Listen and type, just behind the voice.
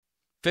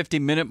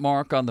50-minute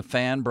mark on the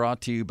Fan,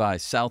 brought to you by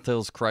South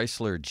Hills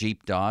Chrysler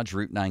Jeep Dodge,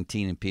 Route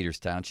 19 in Peters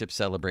Township,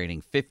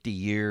 celebrating 50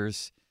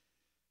 years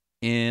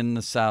in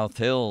the South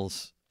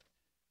Hills.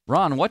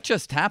 Ron, what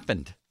just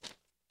happened?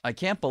 I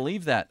can't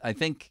believe that. I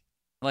think,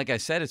 like I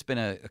said, it's been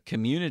a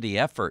community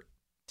effort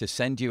to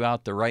send you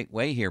out the right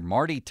way here.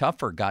 Marty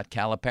Tuffer got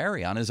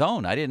Calipari on his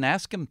own. I didn't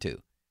ask him to.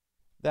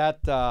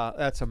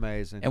 That's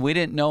amazing. And we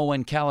didn't know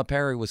when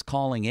Calipari was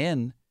calling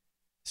in.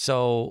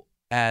 So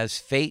as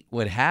fate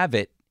would have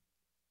it,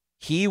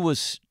 he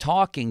was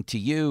talking to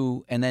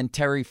you and then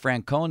Terry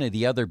Francona,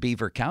 the other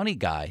Beaver County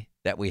guy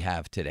that we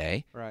have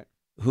today, right,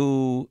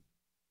 who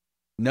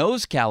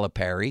knows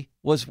Calipari,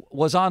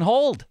 was on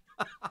hold.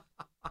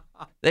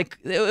 It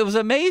was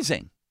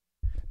amazing.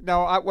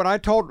 No,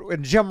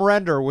 and Jim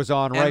Render was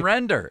on, right? And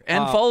Render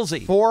and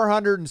Folsey.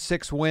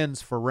 406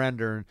 wins for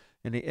Render.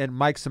 And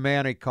Mike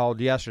Samanic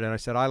called yesterday, and I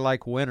said, I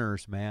like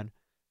winners, man.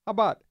 How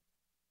about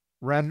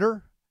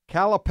Render,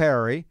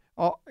 Calipari?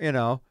 Oh,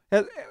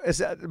 it's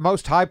the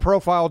most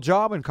high-profile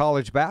job in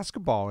college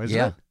basketball, isn't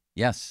it?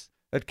 Yes.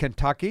 At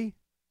Kentucky.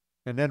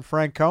 And then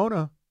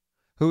Francona,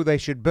 who they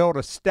should build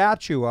a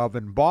statue of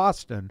in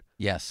Boston.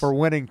 Yes. For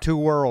winning 2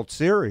 World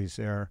Series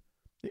there.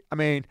 I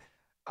mean,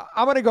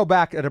 I'm going to go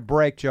back at a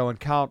break, Joe, and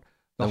count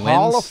the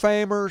Hall of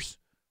Famers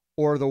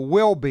or the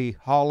will-be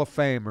Hall of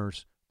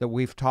Famers that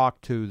we've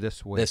talked to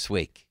this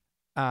week.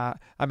 I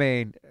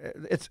mean,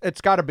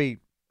 it's got to be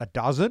a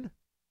dozen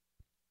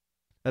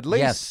at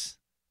least.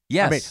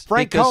 Yes. I mean,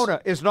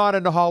 Francona is not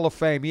in the Hall of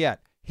Fame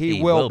yet.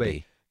 He will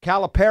be.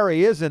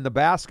 Calipari is in the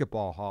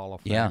Basketball Hall of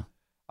Fame. Yeah.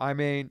 I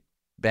mean,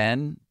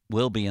 Ben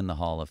will be in the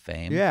Hall of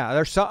Fame. Yeah,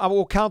 there's some. I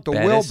will count the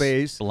Bettis,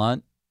 will-be's.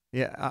 Blunt.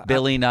 Yeah.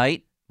 Billy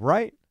Knight.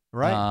 Right.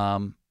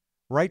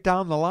 Right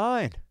down the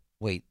line.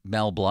 Wait,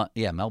 Mel Blunt.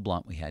 Yeah, Mel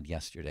Blunt we had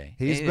yesterday.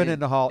 He's been in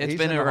the Hall. It's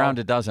been around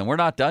a dozen. We're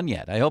not done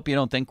yet. I hope you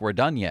don't think we're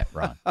done yet,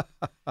 Ron.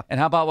 And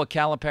how about what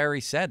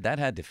Calipari said? That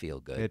had to feel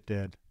good. It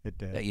did.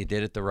 That you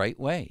did it the right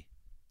way.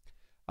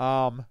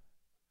 I'll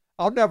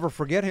never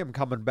forget him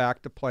coming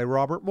back to play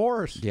Robert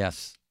Morris.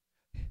 Yes.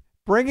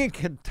 Bringing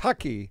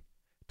Kentucky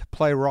to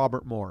play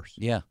Robert Morris.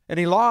 Yeah. And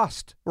he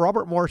lost.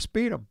 Robert Morris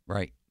beat him.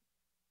 Right.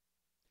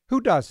 Who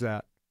does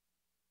that?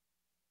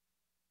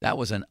 That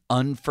was an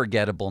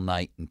unforgettable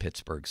night in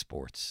Pittsburgh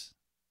sports.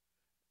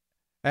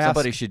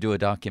 Somebody should do a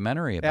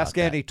documentary about that. Ask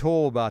Andy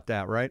Toole about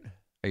that, right?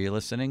 Are you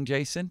listening,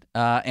 Jason?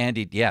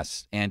 Andy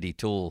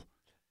Toole.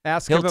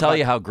 He'll tell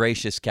you how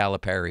gracious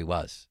Calipari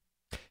was.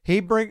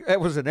 It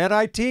was an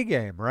NIT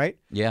game, right?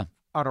 Yeah.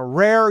 On a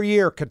rare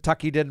year,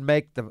 Kentucky didn't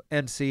make the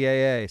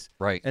NCAAs.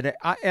 Right. And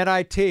at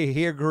NIT,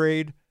 he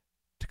agreed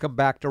to come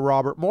back to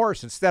Robert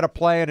Morris instead of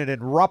playing it in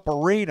Rupp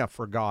Arena,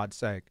 for God's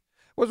sake.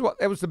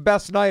 It was the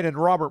best night in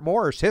Robert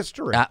Morris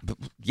history.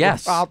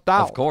 Yes, without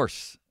doubt. Of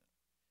course.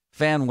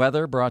 Fan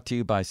weather brought to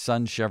you by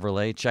Sun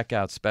Chevrolet. Check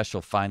out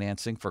special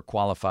financing for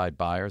qualified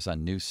buyers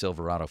on new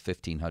Silverado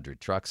 1500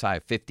 trucks. High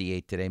of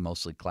 58 today,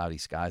 mostly cloudy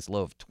skies.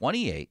 Low of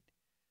 28.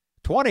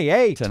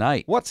 28?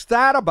 Tonight. What's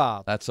that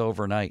about? That's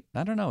overnight.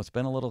 I don't know. It's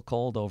been a little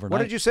cold overnight.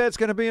 What did you say it's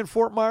going to be in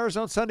Fort Myers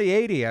on Sunday?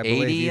 80, I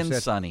believe 80 you and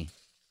said. sunny.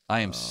 I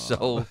am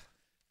so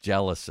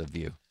jealous of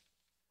you.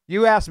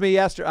 You asked me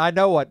yesterday, I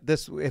know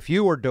if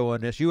you were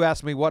doing this, you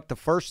asked me what the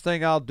first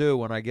thing I'll do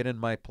when I get in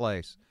my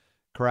place.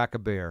 Crack a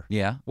beer.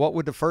 Yeah. What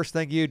would the first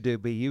thing you'd do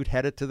be? You'd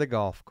head it to the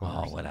golf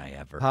course. Oh, would I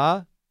ever?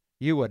 Huh?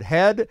 You would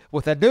head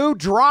with a new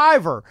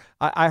driver.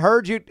 I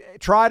heard you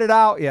tried it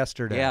out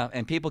yesterday. Yeah,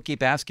 and people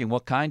keep asking,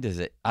 what kind is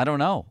it? I don't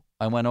know.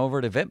 I went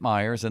over to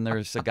Vittmeyer's, and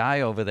there's a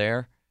guy over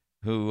there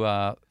who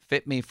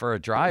fit me for a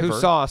driver. Who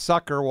saw a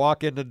sucker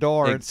walk in the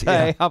door and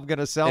say, I'm going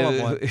to sell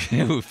him one.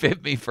 Who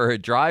fit me for a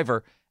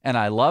driver, and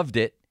I loved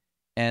it.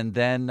 And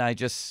then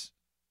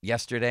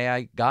yesterday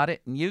I got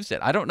it and used it.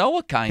 I don't know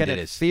what kind it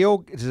is.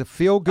 Does it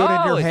feel good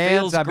in your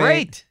hands? It feels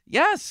great.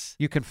 Yes.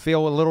 You can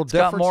feel a little It's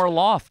difference. got more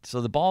loft, so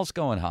the ball's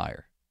going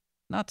higher.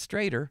 Not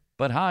straighter,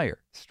 but higher.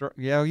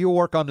 Yeah, you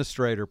work on the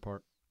straighter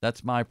part.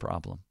 That's my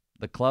problem.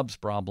 The club's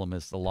problem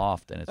is the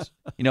loft, and it's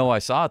I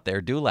saw it there,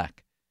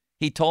 Dulac.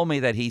 He told me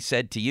that he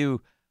said to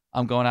you,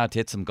 I'm going out to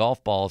hit some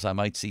golf balls. I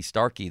might see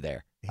Starkey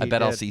there. I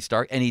bet I'll see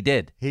Stark. And he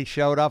did. He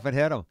showed up and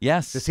hit him.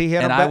 Yes. Does he hit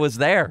him? And I was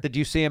there. Did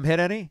you see him hit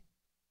any?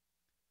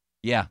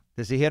 Yeah.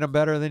 Does he hit him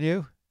better than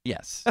you?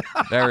 Yes.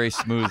 Very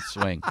smooth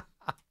swing.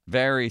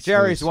 Very smooth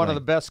Jerry's swing. one of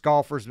the best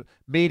golfers,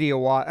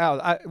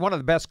 one of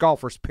the best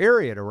golfers,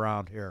 period,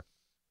 around here.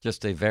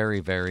 Just a very,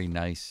 very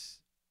nice,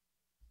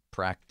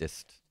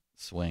 practiced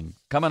swing.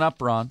 Coming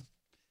up, Ron,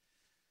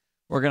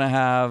 we're going to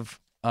have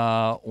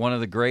one of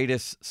the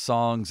greatest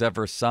songs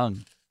ever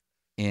sung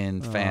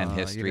in fan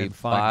history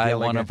by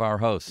one of our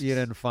hosts. You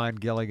didn't find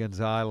Gilligan's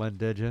Island,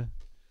 did you?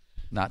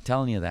 Not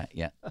telling you that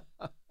yet.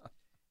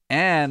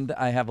 And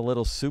I have a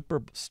little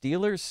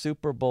Steelers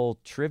Super Bowl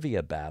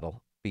trivia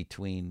battle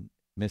between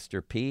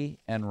Mr. P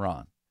and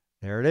Ron.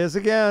 There it is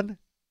again.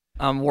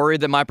 I'm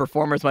worried that my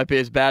performance might be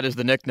as bad as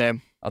the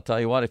nickname. I'll tell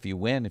you what, if you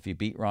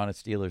beat Ron at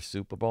Steelers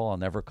Super Bowl, I'll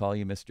never call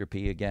you Mr.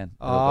 P again.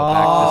 It'll go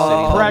back to City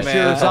Hall.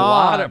 Pressure's on. A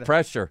lot of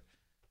pressure.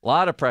 A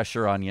lot of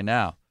pressure on you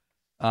now.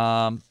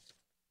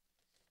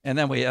 And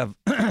then we have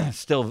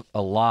still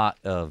a lot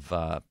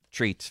of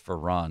treats for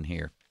Ron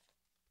here.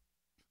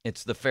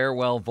 It's the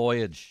farewell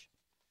voyage,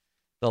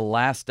 the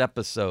last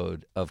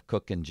episode of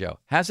Cook and Joe.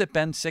 Has it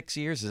been 6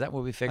 years? Is that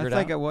what we figured out?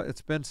 I think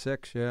it's been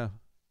 6, yeah.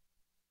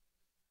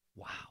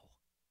 Wow.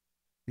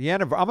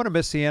 I'm going to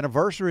miss the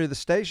anniversary of the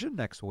station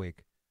next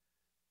week.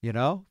 You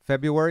know,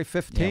 February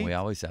 15th. Yeah, we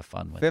always have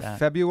fun with that.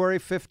 February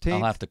 15th.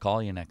 I'll have to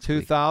call you next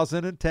week.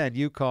 2010.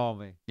 You call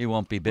me. You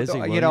won't be busy,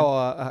 will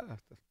you?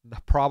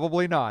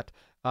 Probably not.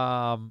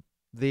 A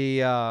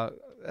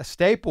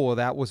staple of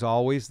that was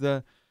always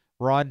the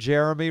Ron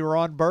Jeremy,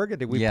 Ron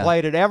Burgundy. We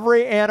played it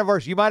every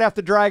anniversary. You might have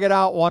to drag it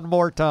out one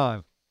more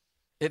time.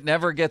 It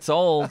never gets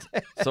old.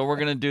 So we're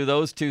going to do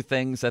those two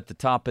things at the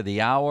top of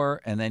the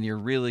hour, and then you're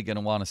really going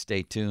to want to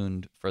stay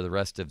tuned for the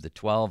rest of the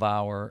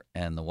 12-hour,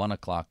 and the 1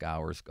 o'clock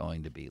hour is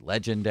going to be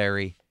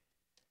legendary.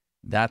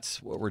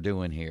 That's what we're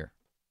doing here,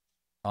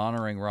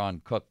 honoring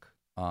Ron Cook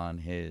on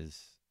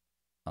his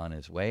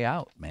way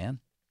out, man,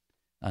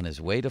 on his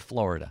way to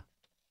Florida.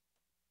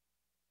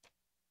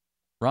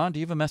 Ron, do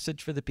you have a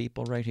message for the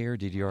people right here? Or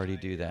did you already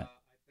do that?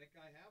 I think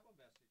I have a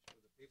message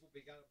for the people.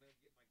 We got to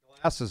get my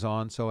glasses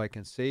on so I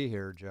can see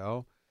here,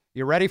 Joe.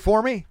 You ready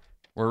for me?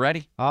 We're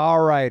ready.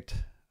 All right.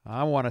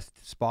 I want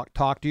to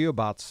talk to you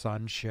about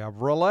Sun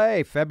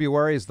Chevrolet.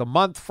 February is the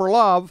month for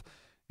love.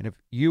 And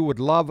if you would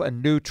love a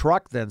new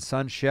truck, then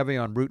Sun Chevy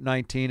on Route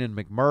 19 in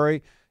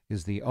McMurray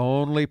is the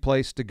only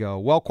place to go.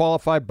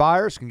 Well-qualified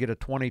buyers can get a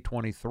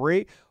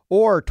 2023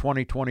 or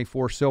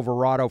 2024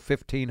 Silverado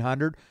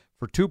 1500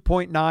 for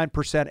 2.9%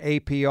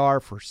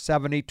 APR for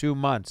 72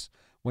 months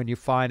when you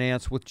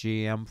finance with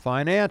GM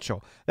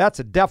Financial. That's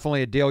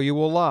definitely a deal you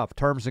will love.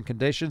 Terms and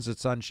conditions at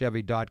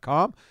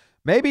sunchevy.com.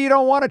 Maybe you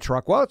don't want a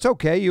truck. Well, it's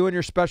okay. You and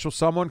your special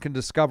someone can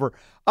discover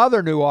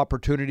other new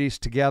opportunities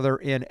together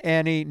in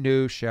any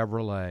new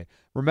Chevrolet.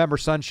 Remember,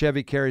 Sun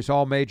Chevy carries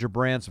all major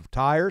brands of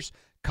tires,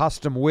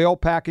 custom wheel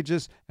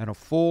packages, and a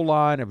full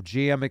line of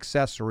GM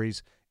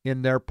accessories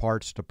in their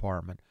parts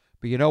department.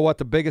 But you know what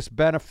the biggest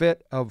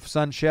benefit of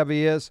Sun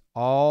Chevy is?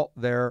 All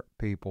their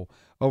people.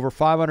 Over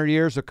 500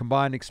 years of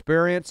combined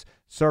experience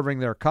serving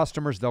their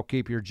customers, they'll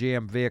keep your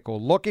GM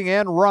vehicle looking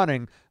and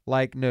running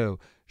like new.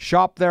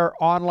 Shop their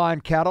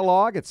online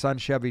catalog at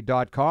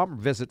sunchevy.com.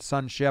 Visit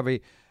Sun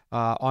Chevy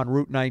on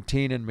Route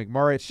 19 in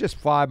McMurray. It's just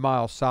 5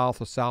 miles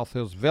south of South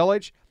Hills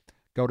Village.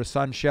 Go to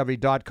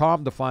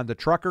sunchevy.com to find the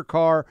trucker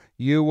car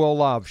you will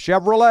love.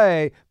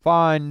 Chevrolet,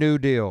 find new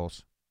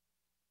deals.